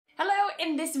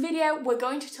in this video, we're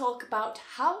going to talk about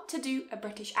how to do a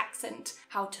British accent,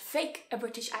 how to fake a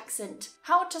British accent,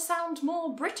 how to sound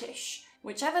more British,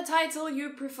 whichever title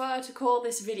you prefer to call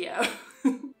this video.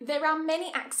 There are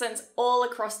many accents all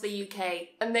across the UK,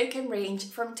 and they can range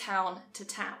from town to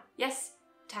town. Yes,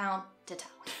 town to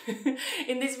town.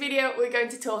 In this video, we're going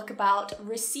to talk about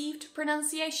received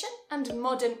pronunciation and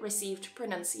modern received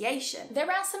pronunciation.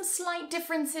 There are some slight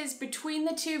differences between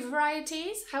the two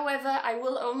varieties. However, I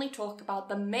will only talk about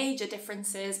the major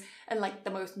differences and like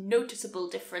the most noticeable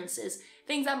differences,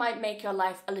 things that might make your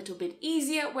life a little bit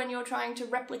easier when you're trying to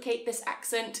replicate this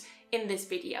accent in this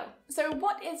video. So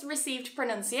what is received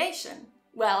pronunciation?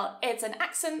 Well, it's an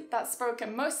accent that's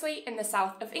spoken mostly in the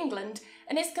south of England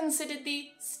and is considered the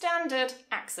standard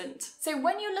accent. So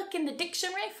when you look in the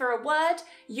dictionary for a word,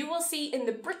 you will see in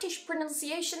the British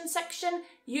pronunciation section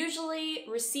usually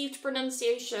received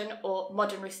pronunciation or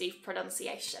modern received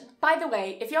pronunciation. By the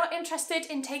way, if you're interested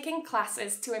in taking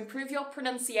classes to improve your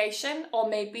pronunciation or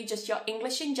maybe just your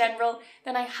English in general,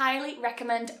 then I highly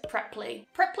recommend Preply.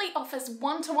 Preply offers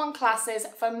one-to-one classes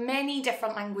for many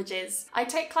different languages. I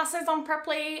take classes on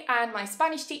Preply and my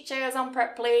Spanish teacher is on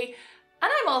Preply,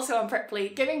 and I'm also on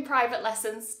Preply giving private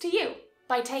lessons to you.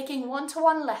 By taking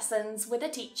one-to-one lessons with a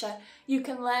teacher, you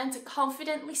can learn to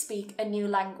confidently speak a new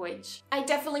language. I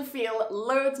definitely feel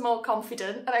loads more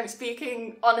confident, and I'm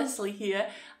speaking honestly here,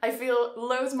 I feel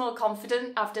loads more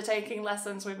confident after taking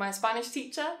lessons with my Spanish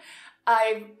teacher.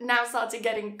 I've now started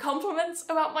getting compliments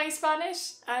about my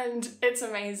Spanish, and it's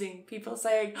amazing. People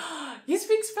saying, "Oh, you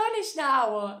speak Spanish now,"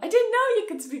 or "I didn't know you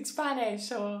could speak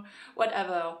Spanish," or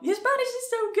whatever. "Your Spanish is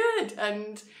so good,"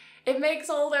 and it makes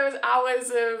all those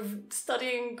hours of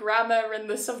studying grammar and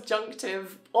the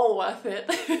subjunctive all worth it.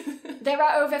 There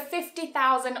are over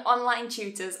 50,000 online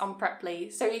tutors on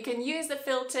Preply, so you can use the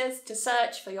filters to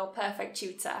search for your perfect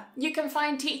tutor. You can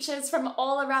find teachers from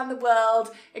all around the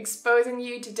world, exposing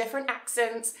you to different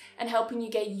accents and helping you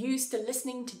get used to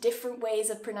listening to different ways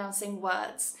of pronouncing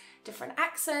words. Different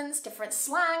accents, different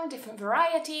slang, different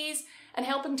varieties, and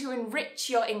helping to enrich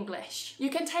your English. You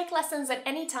can take lessons at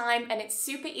any time and it's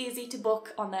super easy to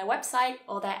book on their website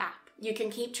or their app. You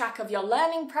can keep track of your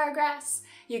learning progress,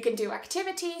 you can do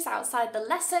activities outside the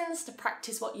lessons to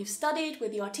practice what you've studied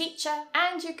with your teacher,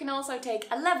 and you can also take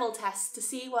a level test to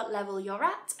see what level you're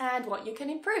at and what you can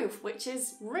improve, which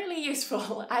is really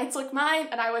useful. I took mine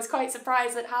and I was quite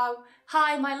surprised at how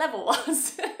high my level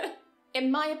was. In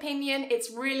my opinion,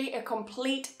 it's really a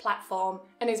complete platform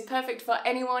and is perfect for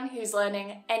anyone who's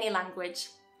learning any language.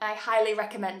 I highly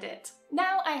recommend it.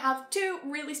 Now I have two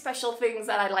really special things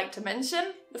that I'd like to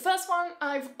mention. The first one,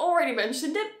 I've already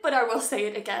mentioned it, but I will say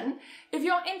it again. If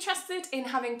you're interested in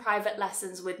having private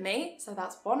lessons with me, so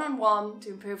that's one-on-one to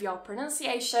improve your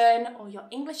pronunciation or your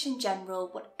English in general,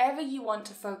 whatever you want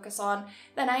to focus on,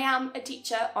 then I am a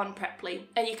teacher on Preply,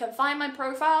 and you can find my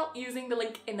profile using the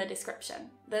link in the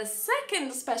description. The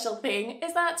second special thing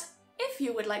is that if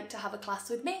you would like to have a class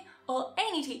with me or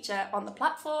any teacher on the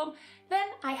platform, then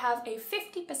I have a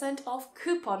 50% off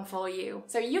coupon for you.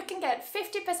 So you can get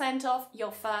 50% off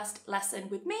your first lesson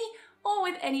with me or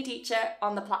with any teacher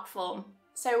on the platform.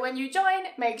 So when you join,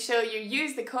 make sure you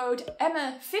use the code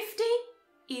EMMA50,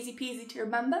 easy peasy to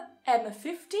remember,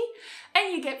 EMMA50,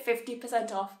 and you get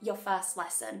 50% off your first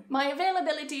lesson. My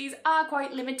availabilities are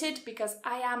quite limited because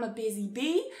I am a busy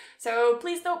bee, so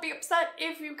please don't be upset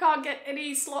if you can't get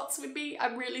any slots with me,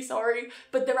 I'm really sorry,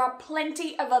 but there are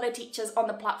plenty of other teachers on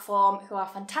the platform who are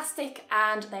fantastic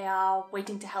and they are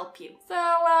waiting to help you.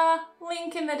 So,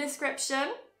 link in the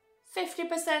description,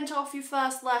 50% off your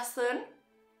first lesson.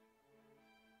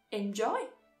 Enjoy!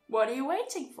 What are you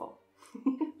waiting for?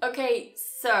 Okay,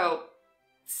 so,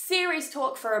 serious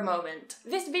talk for a moment.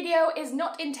 This video is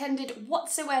not intended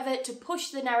whatsoever to push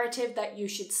the narrative that you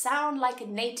should sound like a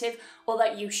native or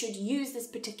that you should use this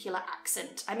particular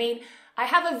accent. I mean, I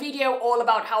have a video all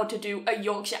about how to do a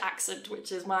Yorkshire accent,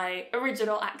 which is my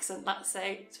original accent, let's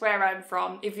say. It's where I'm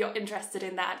from, if you're interested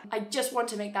in that. I just want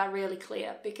to make that really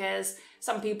clear because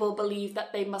some people believe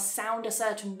that they must sound a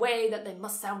certain way, that they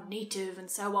must sound native and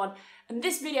so on. And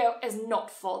this video is not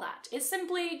for that. It's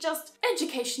simply just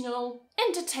educational,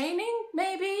 entertaining,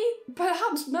 maybe?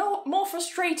 Perhaps more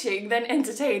frustrating than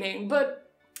entertaining,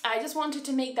 but I just wanted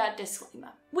to make that disclaimer.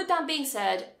 With that being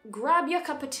said, grab your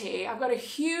cup of tea. I've got a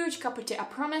huge cup of tea. I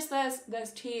promise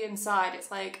there's tea inside.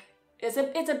 It's like, it's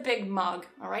a big mug,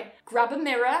 all right? Grab a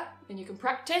mirror and you can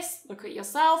practice. Look at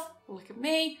yourself, look at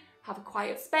me, have a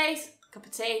quiet space, cup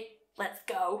of tea, let's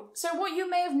go. So what you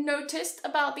may have noticed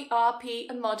about the RP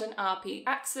and modern RP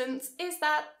accents is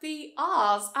that the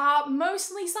R's are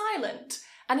mostly silent.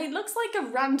 And it looks like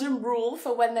a random rule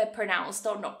for when they're pronounced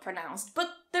or not pronounced, but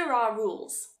there are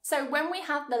rules. So when we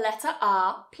have the letter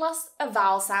R plus a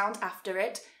vowel sound after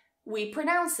it, we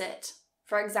pronounce it.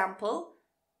 For example,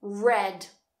 red,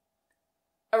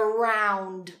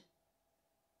 around,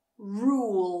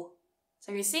 rule.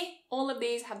 So you see, all of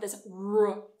these have this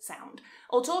R sound.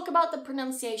 I'll talk about the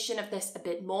pronunciation of this a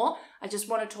bit more. I just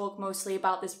want to talk mostly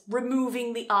about this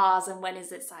removing the R's and when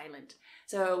is it silent.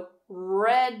 So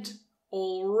red,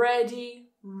 already,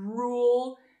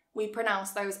 rule, we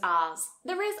pronounce those R's.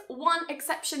 There is one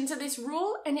exception to this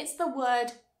rule, and it's the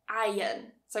word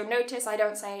iron. So notice I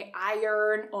don't say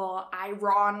iron or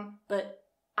iron, but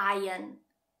iron,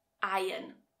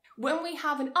 iron. When we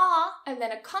have an R and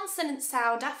then a consonant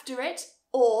sound after it,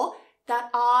 or that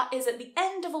R is at the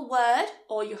end of a word,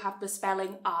 or you have the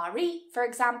spelling RE, for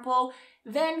example,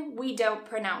 then we don't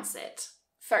pronounce it.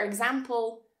 For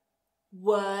example,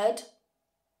 word,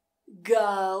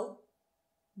 girl,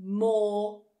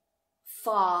 more,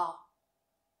 far.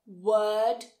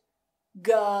 Word,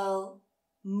 girl,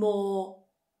 more,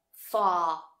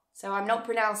 far. So I'm not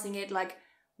pronouncing it like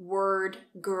word,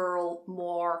 girl,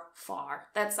 more, far.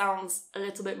 That sounds a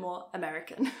little bit more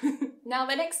American. Now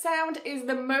the next sound is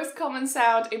the most common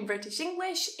sound in British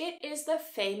English. It is the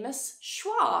famous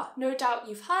schwa. No doubt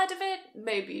you've heard of it,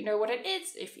 maybe you know what it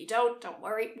is. If you don't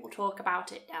worry, we'll talk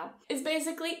about it now. It's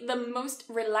basically the most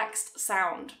relaxed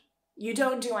sound. You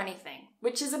don't do anything,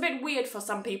 which is a bit weird for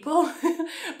some people,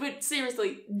 but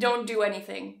seriously, don't do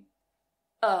anything.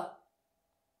 That's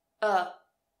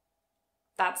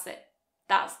it.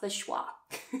 That's the schwa.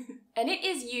 And it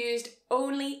is used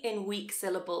only in weak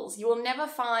syllables. You will never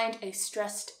find a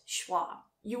stressed schwa.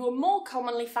 You will more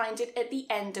commonly find it at the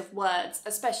end of words,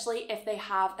 especially if they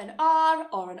have an R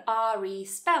or an RE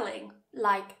spelling,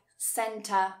 like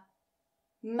centre,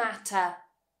 matter,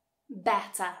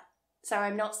 better. So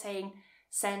I'm not saying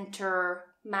centre,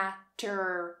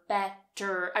 matter,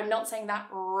 better. I'm not saying that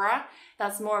R.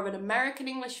 That's more of an American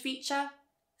English feature.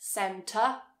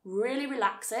 Centre, really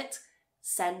relax it.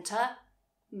 Centre,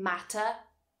 matter,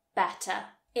 better.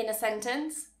 In a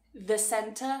sentence, the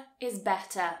centre is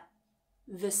better.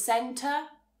 The centre,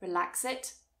 relax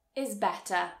it, is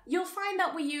better. You'll find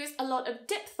that we use a lot of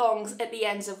diphthongs at the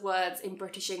ends of words in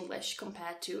British English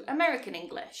compared to American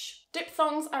English.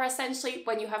 Diphthongs are essentially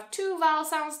when you have two vowel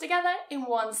sounds together in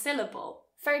one syllable.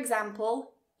 For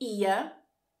example, ear,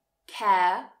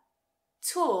 care,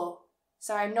 tour.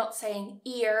 So I'm not saying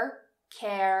ear,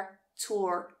 care,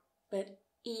 tour, but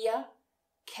ear,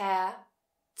 care,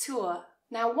 tour.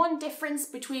 Now, one difference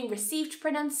between received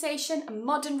pronunciation and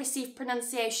modern received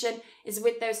pronunciation is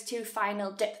with those two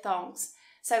final diphthongs.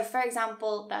 So, for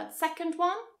example, that second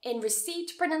one, in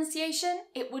received pronunciation,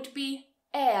 it would be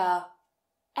air,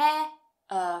 air,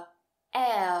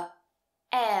 air.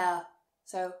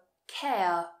 So,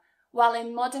 care. While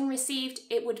in modern received,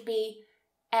 it would be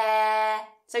air.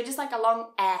 So just like a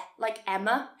long like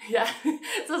Emma. Yeah,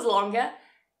 so it's longer.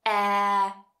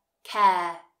 Care,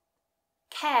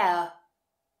 care,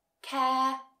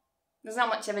 care. There's not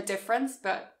much of a difference,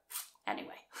 but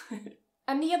anyway.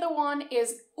 And the other one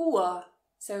is ua.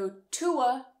 So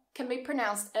tour can be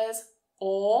pronounced as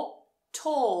or,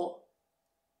 tor.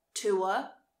 Tour,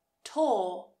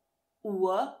 tor.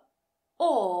 Ua,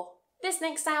 or. This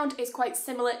next sound is quite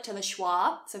similar to the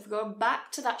schwa. So if we go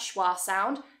back to that schwa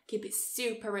sound, keep it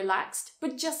super relaxed,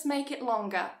 but just make it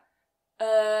longer.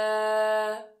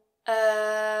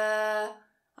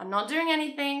 I'm not doing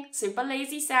anything. Super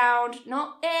lazy sound.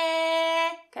 Not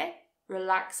okay?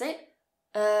 Relax it.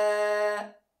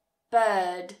 Bird,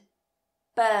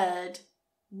 bird.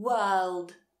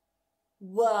 World,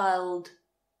 world.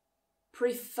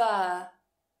 Prefer,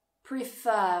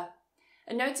 prefer.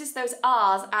 And notice those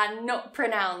R's are not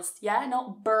pronounced, yeah?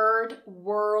 Not bird,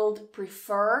 world,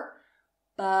 prefer.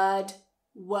 Bird,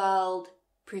 world,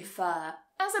 prefer.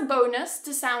 As a bonus,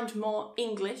 to sound more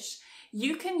English,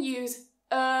 you can use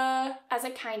as a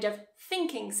kind of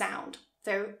thinking sound.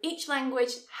 So each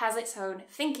language has its own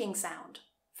thinking sound.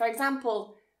 For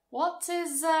example, what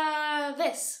is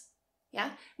this?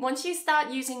 Yeah? Once you start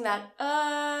using that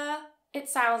it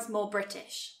sounds more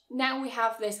British. Now we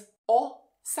have this O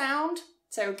sound,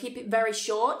 so keep it very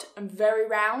short and very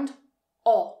round.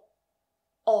 O,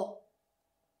 O.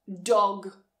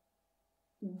 Dog,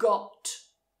 got,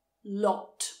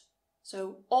 lot.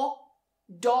 So O,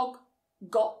 dog,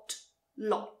 got,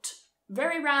 lot.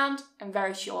 Very round and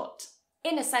very short.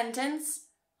 In a sentence,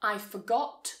 I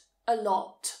forgot a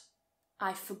lot.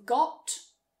 I forgot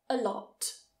a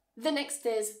lot. The next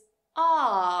is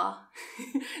ah.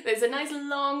 There's a nice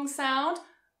long sound.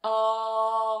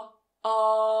 Ah,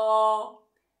 ah.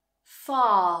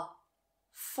 far,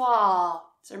 far.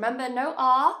 So remember, no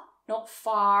R, not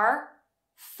far,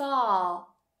 far,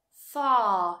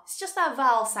 far. It's just that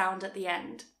vowel sound at the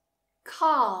end.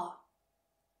 Car,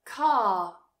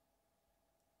 car.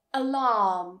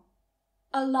 Alarm,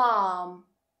 alarm.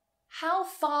 How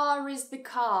far is the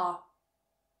car?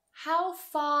 How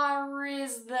far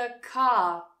is the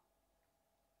car?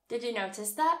 Did you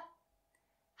notice that?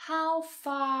 How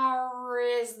far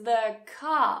is the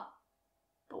car?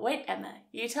 But wait, Emma,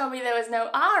 you told me there was no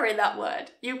R in that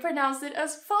word. You pronounced it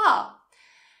as far.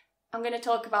 I'm going to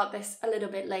talk about this a little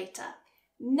bit later.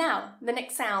 Now, the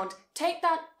next sound. Take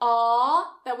that R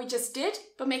that we just did,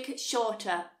 but make it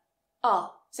shorter.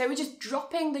 So we're just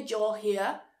dropping the jaw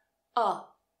here.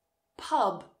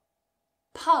 Pub,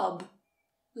 pub.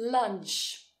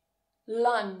 Lunch,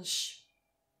 lunch.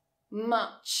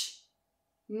 Much,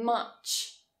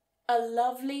 much. A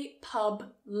lovely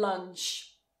pub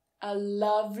lunch. A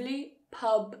lovely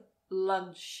pub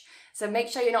lunch. So make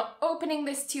sure you're not opening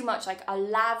this too much, like a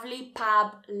lovely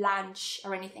pub lunch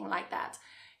or anything like that.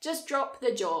 Just drop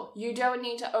the jaw. You don't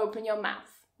need to open your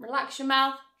mouth. Relax your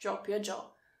mouth, drop your jaw.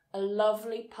 A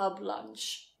lovely pub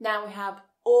lunch. Now we have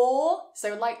or,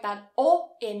 so like that or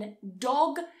in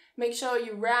dog. Make sure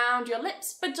you round your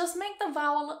lips, but just make the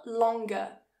vowel longer.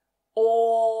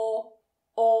 Or,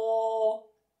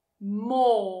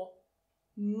 more,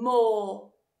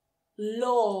 more.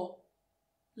 Law,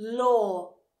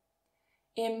 law.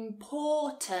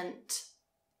 Important,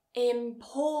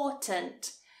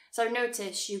 important. So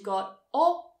notice you've got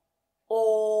or.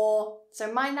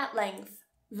 So mind that length.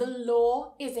 The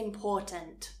law is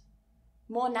important.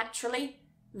 More naturally,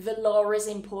 the law is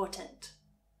important.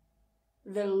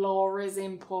 The law is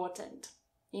important.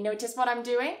 You notice what I'm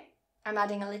doing? I'm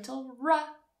adding a little r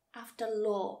after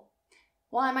law.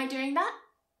 Why am I doing that?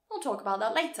 We'll talk about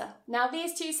that later. Now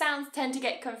these two sounds tend to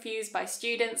get confused by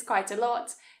students quite a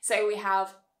lot. So we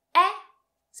have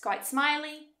it's quite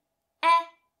smiley,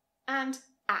 and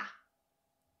a.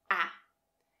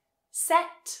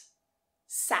 Set,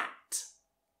 sat,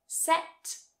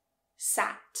 set,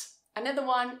 sat. Another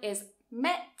one is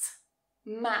met,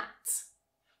 mat,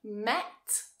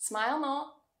 met, smile more,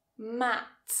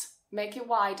 mat, make it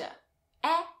wider.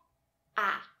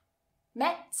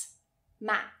 Met,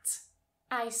 mat.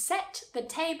 I set the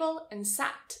table and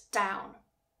sat down.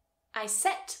 I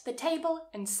set the table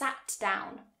and sat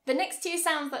down. The next two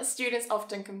sounds that students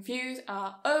often confuse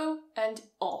are O and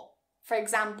O. For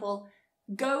example,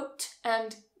 goat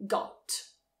and got,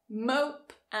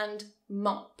 mope and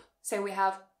mop. So we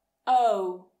have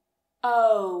O,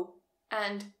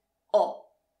 and O.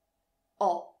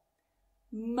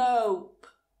 Mope,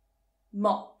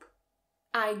 mop.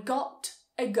 I got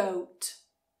a goat.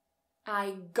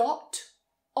 I got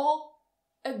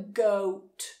a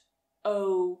goat.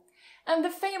 O. And the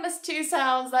famous two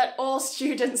sounds that all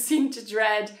students seem to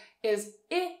dread is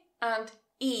I and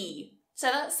E. So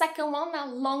that second one, that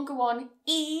longer one,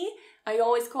 E, I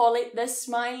always call it the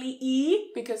smiley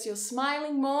E because you're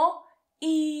smiling more.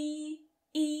 E,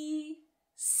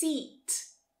 seat,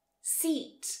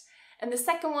 seat. And the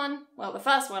second one, well, the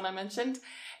first one I mentioned,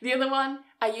 the other one,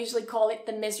 I usually call it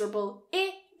the miserable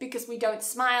I because we don't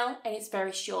smile and it's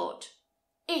very short.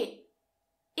 I,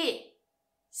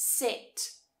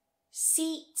 sit,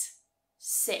 seat,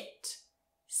 sit,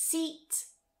 seat,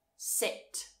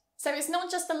 sit. So it's not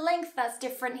just the length that's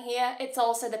different here, it's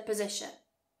also the position.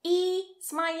 E,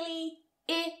 smiley,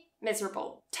 I,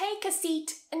 miserable. Take a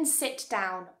seat and sit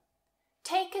down.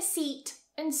 Take a seat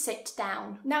and sit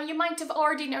down. Now you might have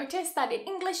already noticed that in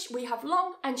English we have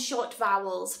long and short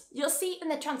vowels. You'll see in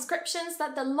the transcriptions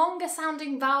that the longer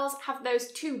sounding vowels have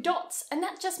those two dots, and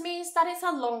that just means that it's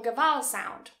a longer vowel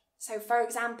sound. So for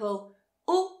example,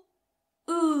 oo,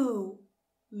 oo,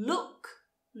 look,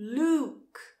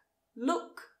 luke,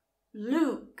 look,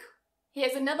 luke.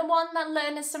 Here's another one that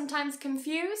learners sometimes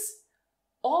confuse.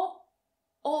 Or,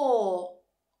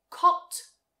 cot,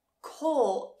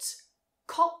 caught,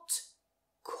 cot,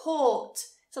 caught.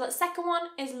 So that second one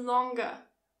is longer.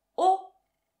 Or.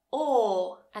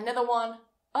 Another one,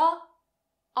 cut,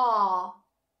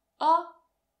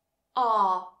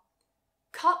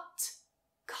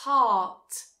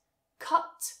 cart,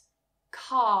 cut,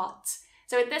 cart.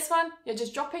 So with this one, you're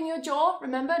just dropping your jaw.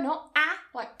 Remember, not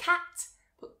like cat,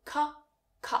 but cut,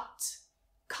 cut,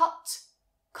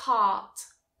 cart.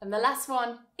 And the last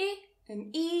one, I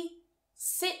and E,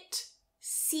 sit,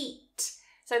 seat.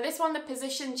 So this one, the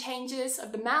position changes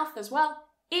of the mouth as well.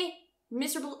 I,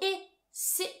 miserable I,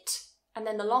 sit. And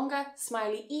then the longer,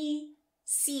 smiley E,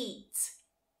 seat,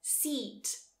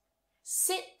 seat,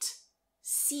 sit,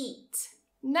 seat.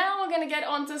 Now we're going to get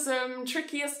onto some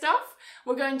trickier stuff.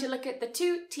 We're going to look at the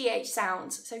two TH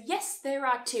sounds. So yes, there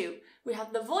are two. We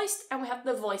have the voiced and we have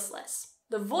the voiceless.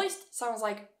 The voiced sounds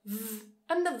like V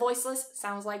and the voiceless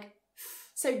sounds like F.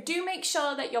 So do make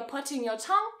sure that you're putting your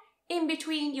tongue in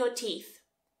between your teeth.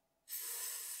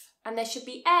 And there should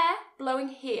be air blowing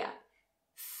here.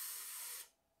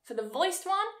 For the voiced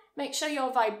one, make sure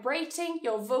you're vibrating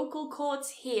your vocal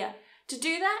cords here. To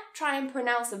do that, try and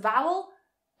pronounce the vowel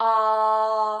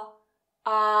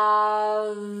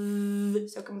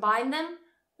so combine them.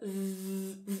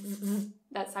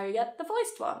 That's how you get the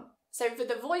voiced one. So for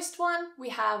the voiced one, we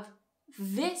have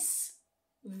this,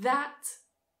 that,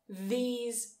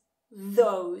 these,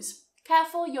 those.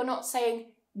 Careful, you're not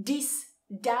saying dis,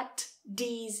 dat,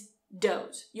 these,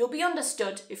 those. You'll be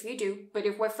understood if you do, but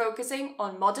if we're focusing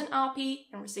on modern RP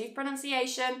and received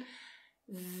pronunciation,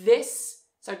 this,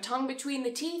 so tongue between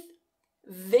the teeth,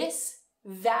 this,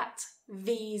 that,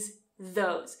 these,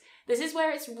 those. This is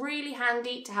where it's really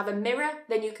handy to have a mirror,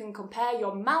 then you can compare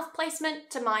your mouth placement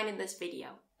to mine in this video.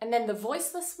 And then the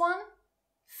voiceless one,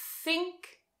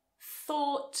 think,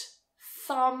 thought,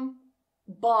 thumb,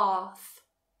 bath.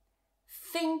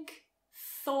 Think,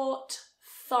 thought,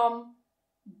 thumb,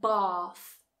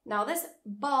 bath. Now this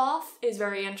bath is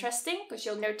very interesting because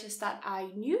you'll notice that I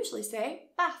usually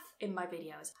say bath in my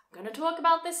videos. I'm going to talk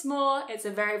about this more. It's a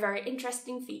very, very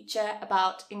interesting feature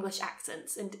about English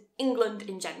accents and England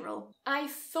in general. I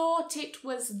thought it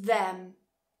was them.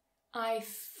 I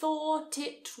thought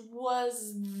it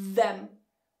was them.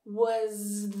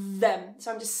 Was them.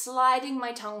 So I'm just sliding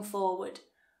my tongue forward.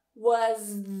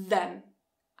 Was them.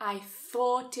 I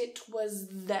thought it was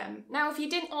them. Now, if you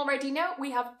didn't already know, we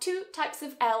have two types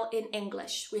of L in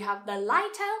English. We have the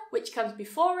light L, which comes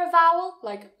before a vowel,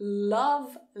 like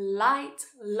love, light,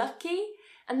 lucky,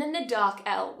 and then the dark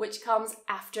L, which comes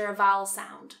after a vowel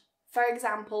sound. For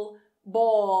example,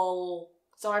 ball.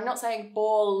 So I'm not saying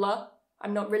ball,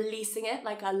 I'm not releasing it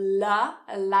like a la,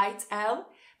 a light L,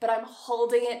 but I'm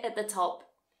holding it at the top.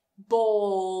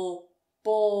 Ball,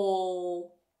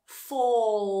 ball,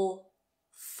 fall,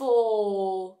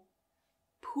 fall,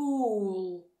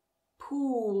 pool,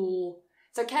 pool.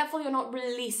 So careful you're not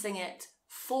releasing it.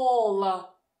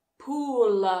 Fall,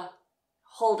 pool.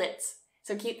 Hold it.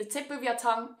 So keep the tip of your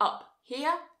tongue up.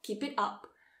 Here, keep it up.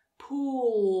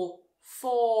 Pool,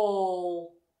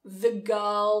 fall. The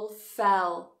girl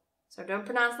fell. So don't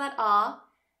pronounce that R.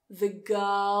 The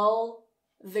girl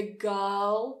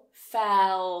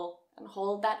fell. And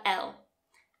hold that L.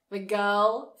 The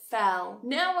girl fell.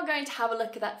 Now we're going to have a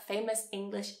look at that famous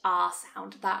English R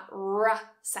sound, that R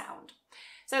sound.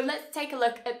 So let's take a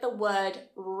look at the word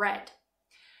red.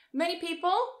 Many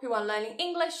people who are learning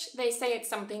English, they say it's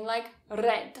something like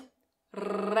red,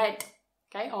 red,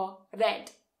 okay, or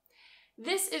red.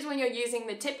 This is when you're using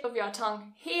the tip of your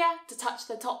tongue here to touch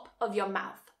the top of your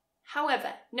mouth.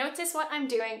 However, notice what I'm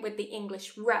doing with the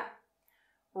English R.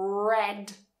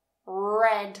 Red,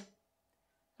 red,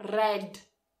 red,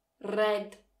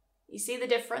 red. You see the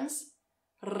difference?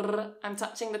 R, I'm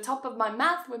touching the top of my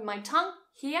mouth with my tongue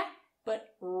here,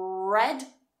 but red,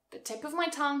 the tip of my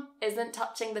tongue isn't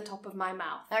touching the top of my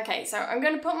mouth. Okay, so I'm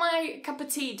going to put my cup of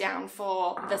tea down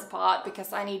for this part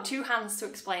because I need two hands to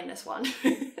explain this one.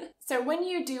 So when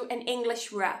you do an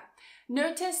English R,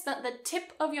 notice that the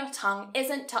tip of your tongue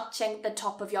isn't touching the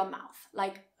top of your mouth,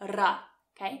 like ra,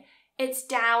 okay? It's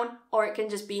down, or it can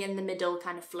just be in the middle,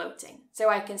 kind of floating. So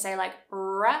I can say like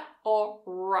ra or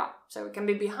ra. So it can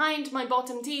be behind my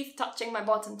bottom teeth, touching my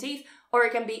bottom teeth, or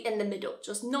it can be in the middle,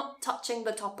 just not touching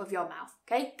the top of your mouth,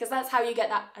 okay? Because that's how you get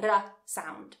that ra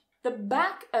sound. The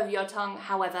back of your tongue,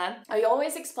 however, I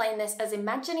always explain this as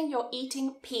imagining you're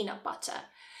eating peanut butter.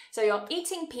 So you're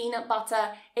eating peanut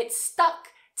butter, it's stuck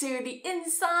to the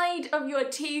inside of your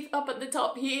teeth up at the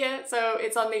top here, so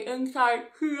it's on the inside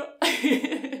here.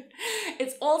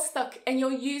 It's all stuck and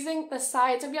you're using the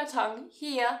sides of your tongue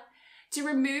here to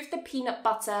remove the peanut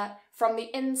butter from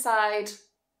the inside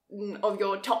of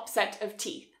your top set of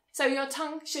teeth. So your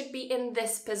tongue should be in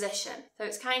this position. So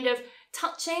it's kind of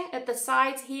touching at the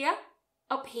sides here,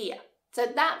 up here. So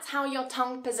that's how your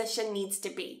tongue position needs to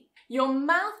be. Your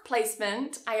mouth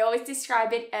placement, I always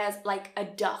describe it as like a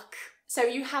duck. So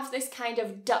you have this kind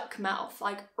of duck mouth,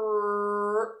 like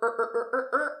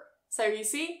So you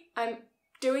see, I'm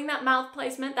doing that mouth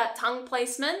placement, that tongue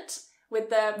placement with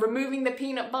the removing the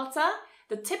peanut butter.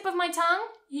 The tip of my tongue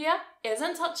here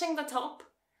isn't touching the top.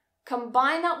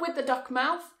 Combine that with the duck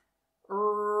mouth.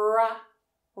 Ra,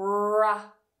 ra,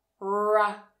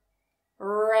 ra.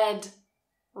 Red,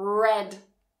 red,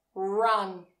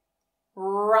 run,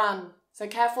 run. So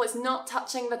careful, it's not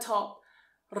touching the top.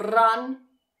 Run,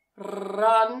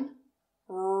 run,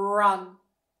 run,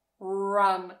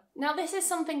 run. Now this is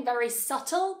something very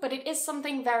subtle, but it is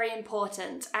something very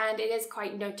important and it is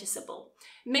quite noticeable.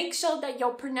 Make sure that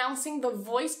you're pronouncing the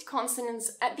voiced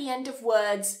consonants at the end of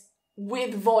words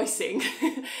with voicing.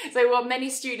 So what many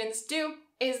students do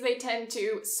is they tend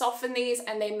to soften these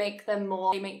and they make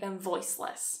them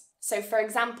voiceless. So for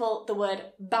example, the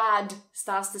word bad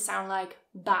starts to sound like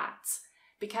bat.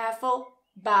 Be careful,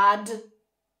 bad,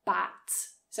 bat.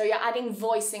 So you're adding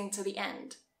voicing to the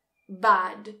end.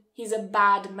 Bad. He's a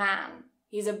bad man.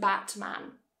 He's a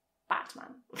Batman.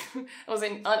 Batman. It was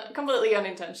completely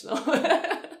unintentional.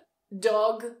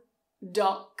 Dog,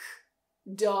 dock,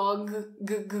 dog,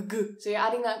 g. So you're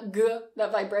adding that g,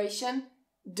 that vibration.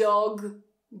 Dog,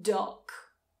 dock.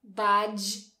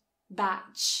 Badge,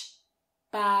 batch.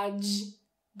 Badge,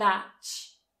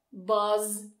 batch.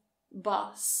 Buzz,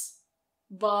 bus.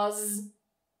 Buzz,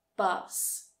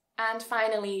 bus. And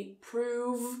finally,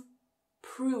 prove,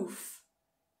 proof.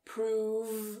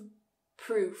 Prove,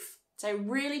 proof. So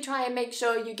really try and make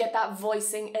sure you get that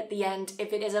voicing at the end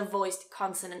if it is a voiced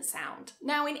consonant sound.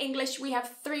 Now in English we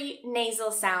have 3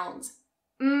 nasal sounds.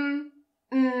 And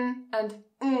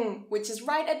which is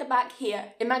right at the back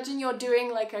here. Imagine you're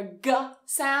doing like a g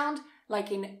sound,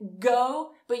 like in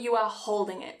go, but you are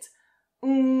holding it.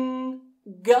 G.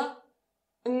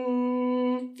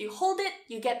 If you hold it,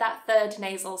 you get that 3rd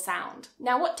nasal sound.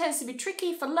 Now what tends to be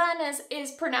tricky for learners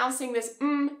is pronouncing this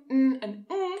and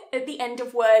at the end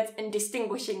of words and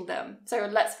distinguishing them. So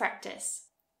let's practice.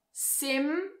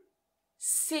 Sim,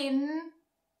 sin,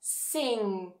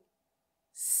 sing.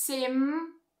 Sim,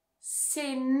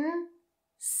 sin,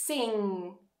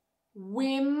 sing.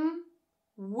 Whim,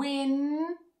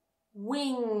 win,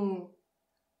 wing.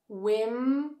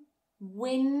 Whim,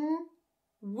 win,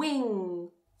 wing.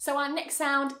 So our next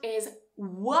sound is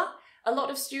w. A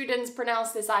lot of students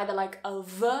pronounce this either like a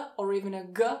v or even a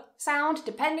g sound,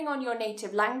 depending on your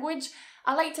native language.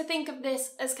 I like to think of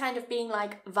this as kind of being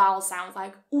like vowel sounds,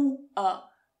 like oo,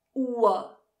 oo,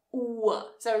 oo.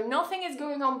 So nothing is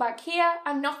going on back here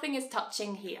and nothing is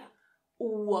touching here.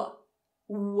 Oo,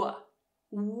 oo.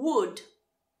 Wood,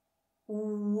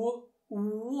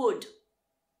 wood.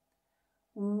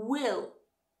 Will,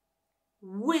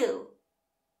 will.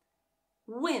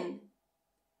 Win,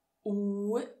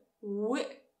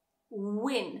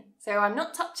 win. So I'm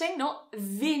not touching, not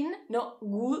vin, not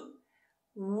win.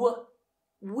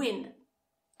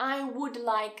 I would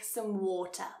like some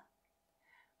water.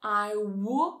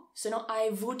 So not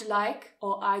I would like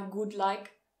or I would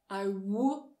like. I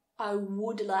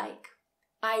would like.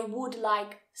 I would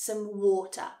like some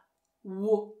water.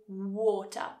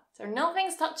 Water. So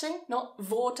nothing's touching, not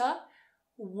water,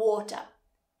 water.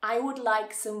 I would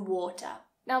like some water.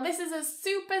 Now this is a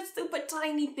super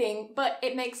tiny thing, but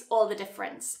it makes all the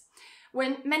difference.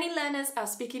 When many learners are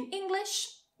speaking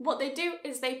English, what they do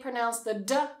is they pronounce the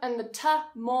d and the t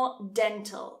more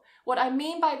dental. What I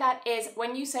mean by that is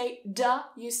when you say d,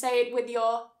 you say it with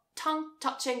your tongue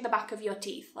touching the back of your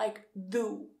teeth, like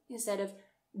do instead of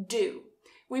do.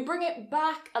 We bring it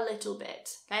back a little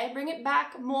bit, okay? Bring it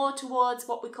back more towards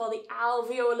what we call the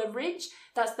alveolar ridge.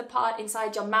 That's the part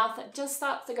inside your mouth that just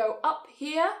starts to go up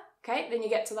here, okay? Then you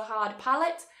get to the hard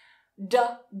palate. D,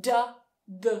 d.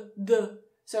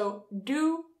 So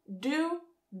do. You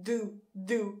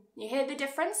hear the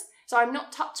difference? So I'm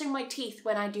not touching my teeth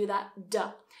when I do that d.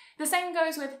 The same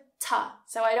goes with ta.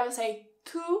 So I don't say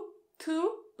tu,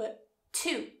 but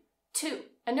tu.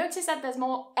 And notice that there's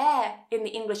more air in the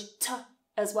English t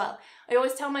as well. I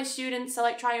always tell my students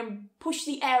to try and push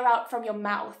the air out from your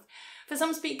mouth. For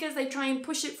some speakers, they try and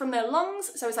push it from their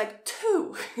lungs, so it's like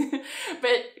two.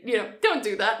 But, don't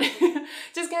do that.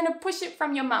 Just kind of push it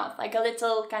from your mouth, like a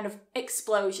little kind of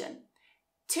explosion.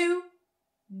 To,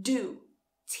 do.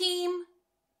 Team,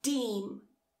 deem.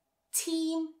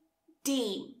 Team,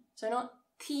 deem. So not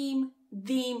team,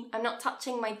 deem. I'm not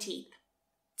touching my teeth.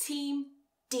 Team,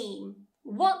 deem.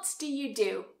 What do you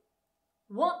do?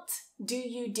 What do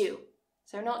you do?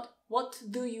 So not what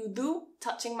do you do,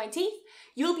 touching my teeth.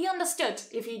 You'll be understood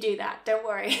if you do that, don't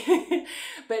worry.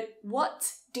 But what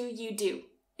do you do?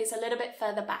 It's a little bit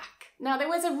further back. Now there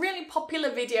was a really popular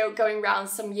video going around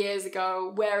some years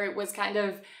ago where it was kind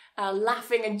of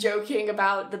laughing and joking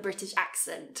about the British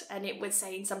accent, and it was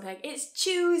saying something like, it's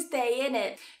Tuesday,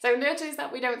 innit? So notice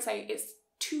that we don't say it's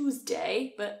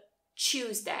Tuesday, but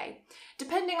Tuesday.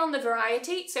 Depending on the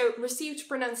variety, so received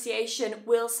pronunciation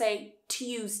will say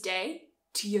Tuesday,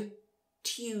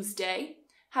 Tuesday.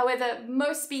 However,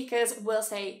 most speakers will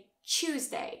say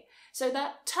Tuesday. So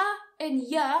that t and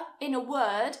y in a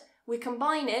word, we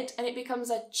combine it and it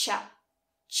becomes a ch.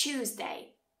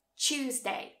 Tuesday,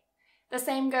 Tuesday. The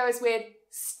same goes with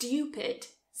stupid,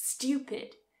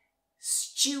 stupid,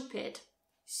 stupid,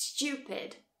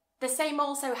 stupid. The same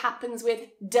also happens with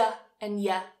d and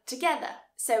y together.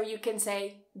 So you can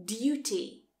say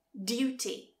duty,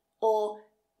 duty, or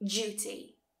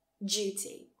duty,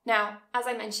 duty. Now, as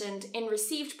I mentioned, in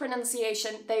received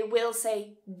pronunciation, they will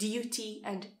say duty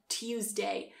and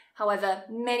Tuesday. However,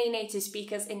 many native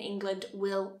speakers in England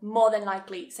will more than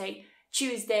likely say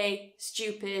Tuesday,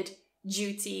 stupid,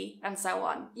 duty, and so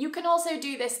on. You can also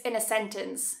do this in a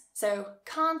sentence. So,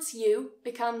 can't you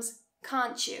becomes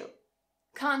can't you.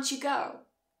 Can't you go?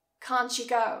 Can't you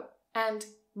go? And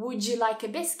would you like a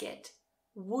biscuit?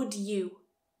 Would you?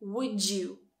 Would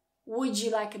you? Would you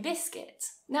like a biscuit?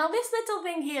 Now this little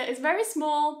thing here is very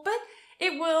small, but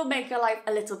it will make your life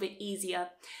a little bit easier.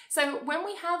 So when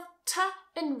we have t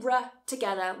and r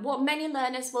together, what many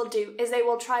learners will do is they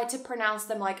will try to pronounce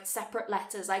them like separate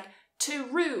letters, like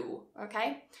true,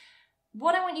 okay?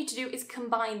 What I want you to do is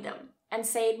combine them and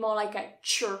say it more like a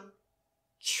true,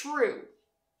 true.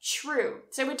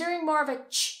 So we're doing more of a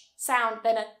ch sound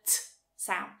than a t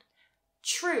sound.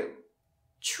 True,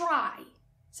 try.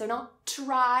 So not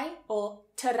try or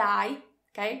try,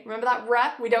 okay? Remember that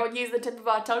r? We don't use the tip of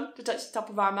our tongue to touch the top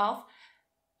of our mouth.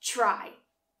 Try.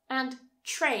 And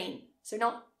train. So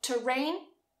not terrain,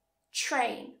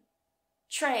 train,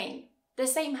 train. The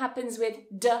same happens with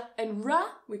d and r.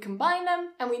 We combine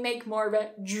them and we make more of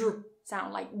a dr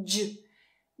sound, like j.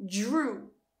 Drew,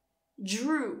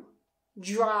 drew,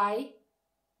 dry,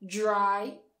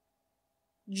 dry,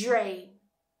 drain,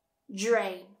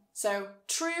 drain. So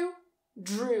true,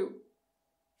 drew,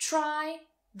 try,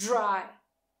 dry,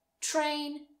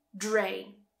 train,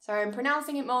 drain. So I'm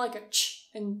pronouncing it more like a ch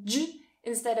and j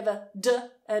instead of a d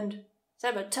and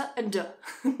instead of a t and d.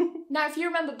 Now, if you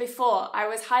remember before, I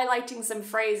was highlighting some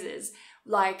phrases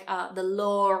like the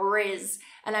law is,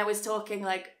 and I was talking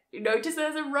like, you notice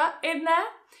there's a r in there?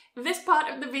 This part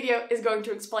of the video is going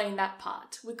to explain that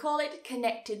part. We call it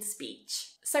connected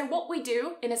speech. So what we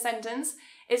do in a sentence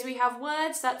is we have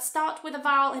words that start with a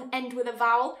vowel and end with a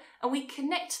vowel, and we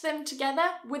connect them together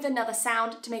with another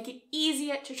sound to make it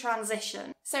easier to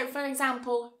transition. So for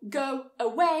example, go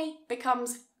away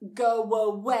becomes go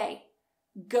away,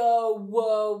 go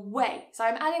away. So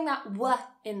I'm adding that w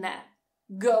in there,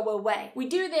 go away. We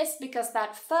do this because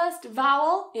that first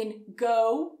vowel in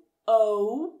go,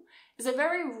 o, is a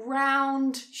very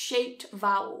round shaped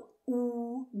vowel.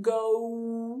 Ooh,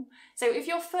 go. So if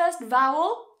your first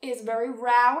vowel is very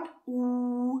round,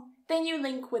 ooh, then you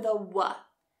link with a w.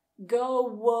 Go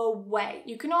away.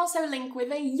 You can also link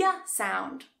with a y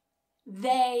sound.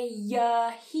 They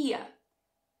here.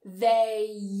 They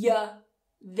here.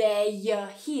 They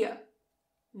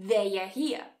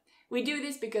here. We do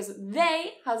this because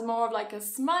they has more of like a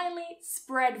smiley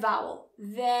spread vowel.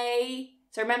 They.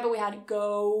 So remember we had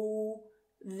go,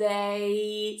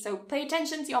 they. So pay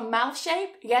attention to your mouth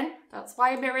shape. Again, that's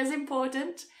why a mirror is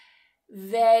important.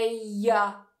 They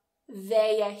are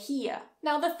here.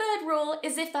 Now the third rule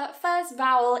is if that first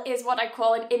vowel is what I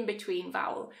call an in-between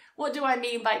vowel. What do I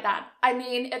mean by that? I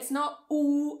mean it's not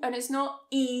oo and it's not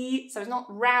e, so it's not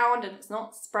round and it's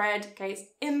not spread, okay? It's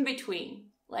in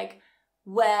between. Like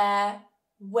where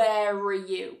are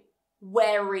you?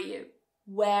 Where are you?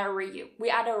 Where are you? We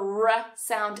add a r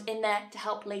sound in there to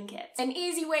help link it. An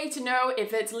easy way to know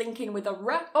if it's linking with a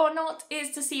r or not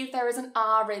is to see if there is an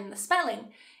r in the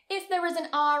spelling. If there is an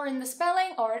r in the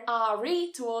spelling or an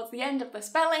re towards the end of the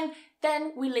spelling,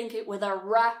 then we link it with a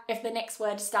r if the next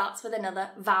word starts with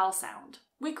another vowel sound.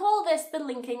 We call this the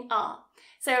linking r.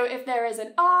 So if there is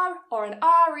an r or an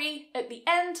re at the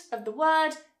end of the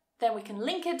word, then we can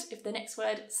link it if the next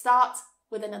word starts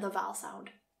with another vowel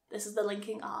sound. This is the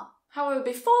linking r. However,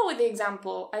 before with the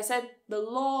example, I said the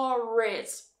law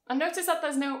is. And notice that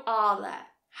there's no r there.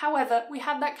 However, we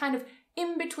have that kind of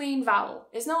in-between vowel.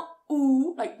 It's not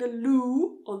oo, like the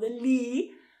loo or the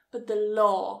lee, but the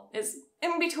law is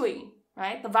in between,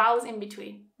 right? The vowel's in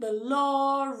between. The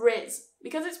law is.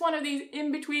 Because it's one of these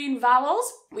in-between vowels,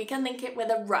 we can link it with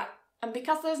a r. And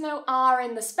because there's no r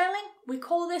in the spelling, we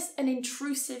call this an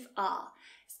intrusive r.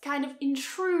 Kind of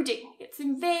intruding, it's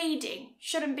invading,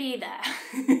 shouldn't be there.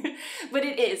 But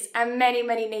it is, and many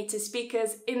native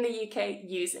speakers in the UK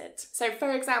use it. So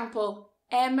for example,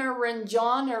 Emma and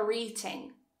John are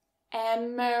eating.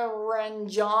 Emma and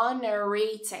John are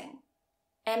eating.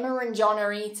 Emma and John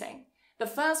are eating. The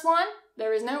first one,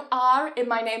 there is no R in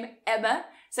my name Emma,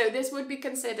 so this would be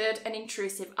considered an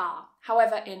intrusive R.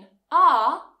 However, in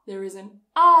R, there is an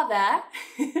R there,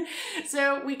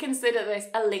 so we consider this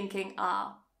a linking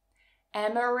R.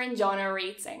 Emma and John are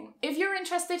eating. If you're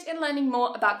interested in learning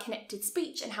more about connected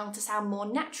speech and how to sound more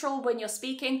natural when you're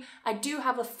speaking, I do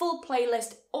have a full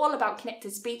playlist all about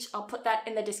connected speech. I'll put that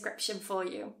in the description for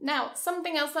you. Now,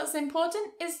 something else that's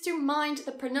important is to mind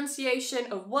the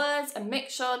pronunciation of words and make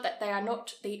sure that they are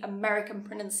not the American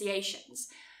pronunciations.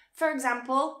 For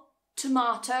example,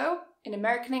 tomato in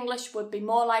American English would be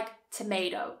more like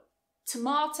tomato.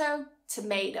 Tomato,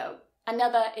 tomato.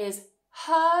 Another is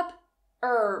herb,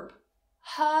 herb.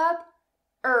 Herb,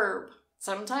 herb.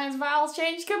 Sometimes vowels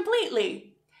change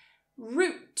completely.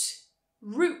 Root,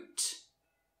 root.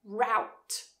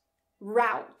 Route,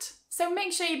 route. So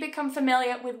make sure you become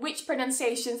familiar with which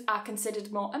pronunciations are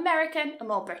considered more American and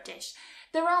more British.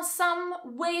 There are some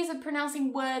ways of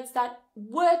pronouncing words that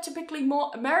were typically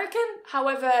more American,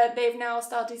 however, they've now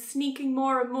started sneaking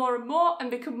more and more and more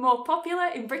and become more popular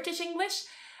in British English.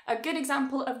 A good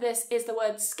example of this is the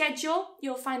word schedule.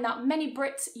 You'll find that many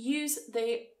Brits use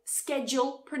the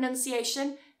schedule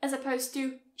pronunciation as opposed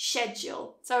to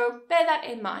schedule. So bear that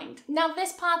in mind. Now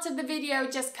this part of the video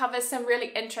just covers some really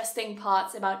interesting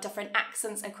parts about different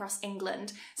accents across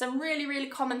England. Some really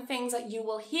common things that you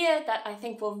will hear that I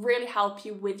think will really help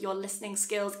you with your listening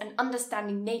skills and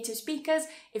understanding native speakers.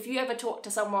 If you ever talk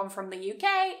to someone from the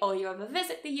UK or you ever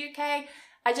visit the UK,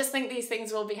 I just think these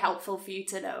things will be helpful for you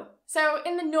to know. So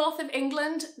in the north of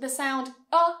England, the sound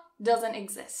doesn't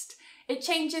exist. It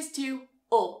changes to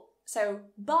O. So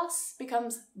bus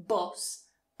becomes bus,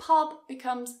 pub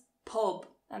becomes pub,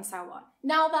 and so on.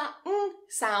 Now that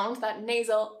sound, that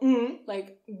nasal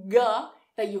like g,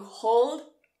 that you hold,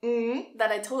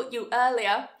 that I taught you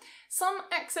earlier, some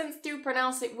accents do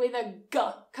pronounce it with a g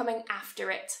coming after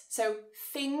it. So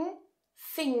thing,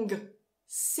 thing,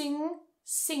 sing,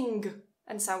 sing,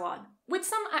 and so on. With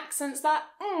some accents, that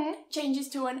changes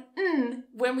to an n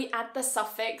when we add the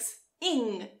suffix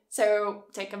ing. So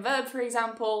take a verb, for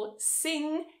example,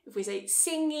 sing. If we say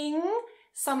singing,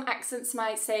 some accents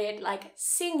might say it like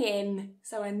singin,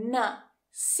 so a n,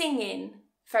 singin.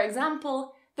 For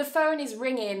example, the phone is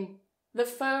ringing. The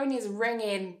phone is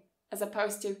ringing, as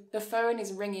opposed to the phone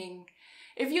is ringing.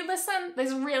 If you listen,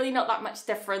 there's really not that much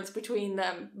difference between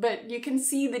them, but you can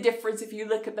see the difference if you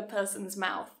look at the person's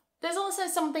mouth. There's also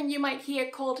something you might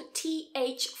hear called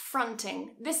th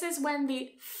fronting. This is when the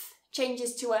th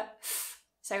changes to a th.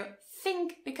 So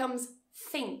think becomes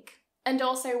think. And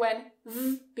also when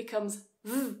v becomes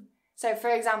v. So for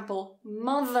example,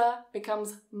 mother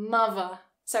becomes mother.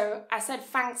 So I said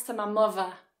thanks to my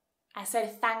mother. I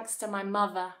said thanks to my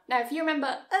mother. Now if you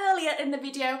remember earlier in the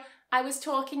video, I was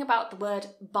talking about the word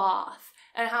bath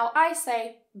and how I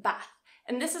say bath.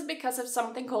 And this is because of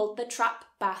something called the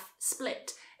trap-bath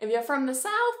split. If you're from the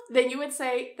south, then you would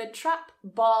say the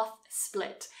trap-bath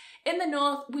split. In the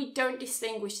north, we don't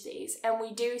distinguish these, and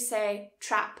we do say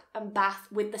trap and bath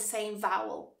with the same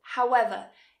vowel. However,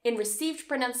 in received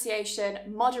pronunciation,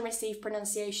 modern received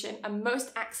pronunciation, and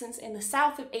most accents in the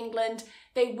south of England,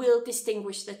 they will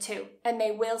distinguish the two, and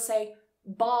they will say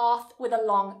bath with a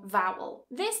long vowel.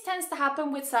 This tends to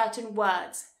happen with certain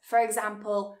words. For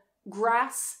example,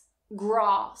 grass,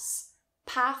 grass,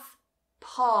 path,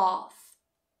 path,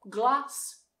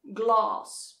 glass,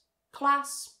 glass,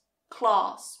 class,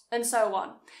 class, and so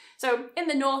on. So in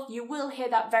the north, you will hear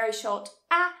that very short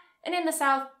ah, and in the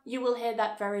south, you will hear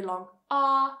that very long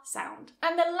ah sound.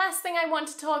 And the last thing I want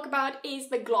to talk about is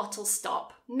the glottal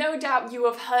stop. No doubt you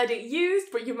have heard it used,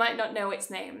 but you might not know its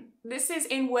name. This is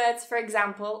in words, for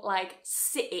example, like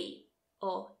city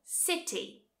or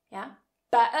city, yeah?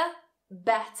 Better,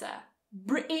 better.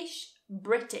 British,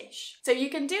 British. So you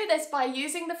can do this by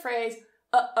using the phrase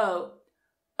uh-oh,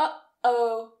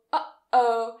 uh-oh,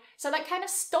 uh-oh. So that kind of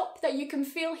stop that you can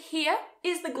feel here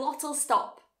is the glottal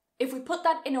stop. If we put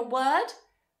that in a word,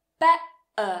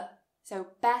 better. So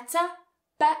better,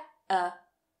 better,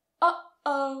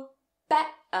 uh-oh,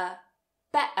 better,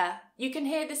 better. You can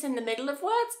hear this in the middle of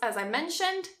words, as I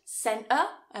mentioned, centre.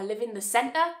 I live in the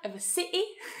centre of a city,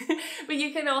 but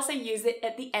you can also use it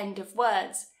at the end of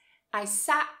words. I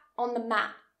sat on the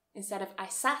mat instead of I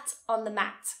sat on the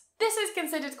mat. This is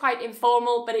considered quite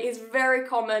informal, but it is very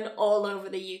common all over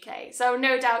the UK, so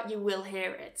no doubt you will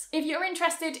hear it. If you're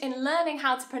interested in learning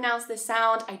how to pronounce this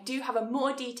sound, I do have a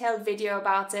more detailed video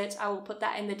about it. I will put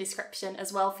that in the description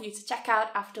as well for you to check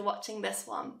out after watching this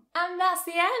one. And that's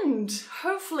the end!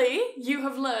 Hopefully you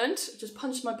have learned, just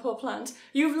punched my poor plant,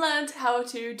 you've learned how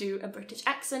to do a British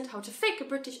accent, how to fake a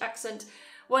British accent,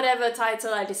 whatever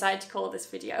title I decide to call this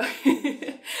video.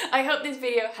 I hope this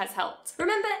video has helped.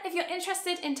 Remember, if you're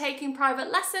interested in taking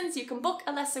private lessons, you can book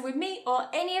a lesson with me or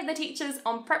any of the teachers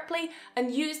on Preply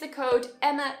and use the code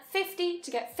EMMA50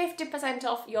 to get 50%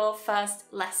 off your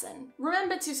first lesson.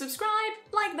 Remember to subscribe,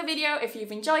 like the video if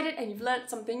you've enjoyed it and you've learned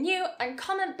something new, and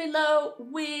comment below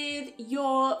with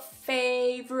your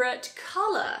favourite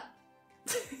colour.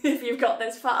 If you've got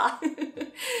this far.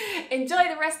 Enjoy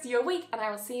the rest of your week and I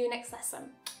will see you next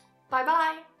lesson. Bye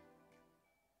bye.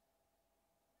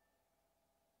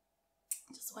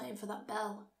 Just waiting for that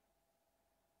bell.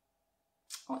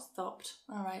 Oh, it stopped.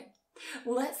 Alright.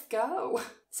 Let's go.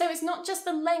 So it's not just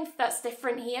the length that's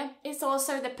different here, it's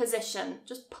also the position.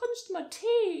 Just punched my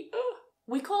T. Ugh.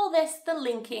 We call this the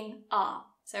linking R.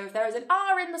 So if there is an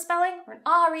R in the spelling or an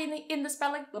R in the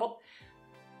spelling,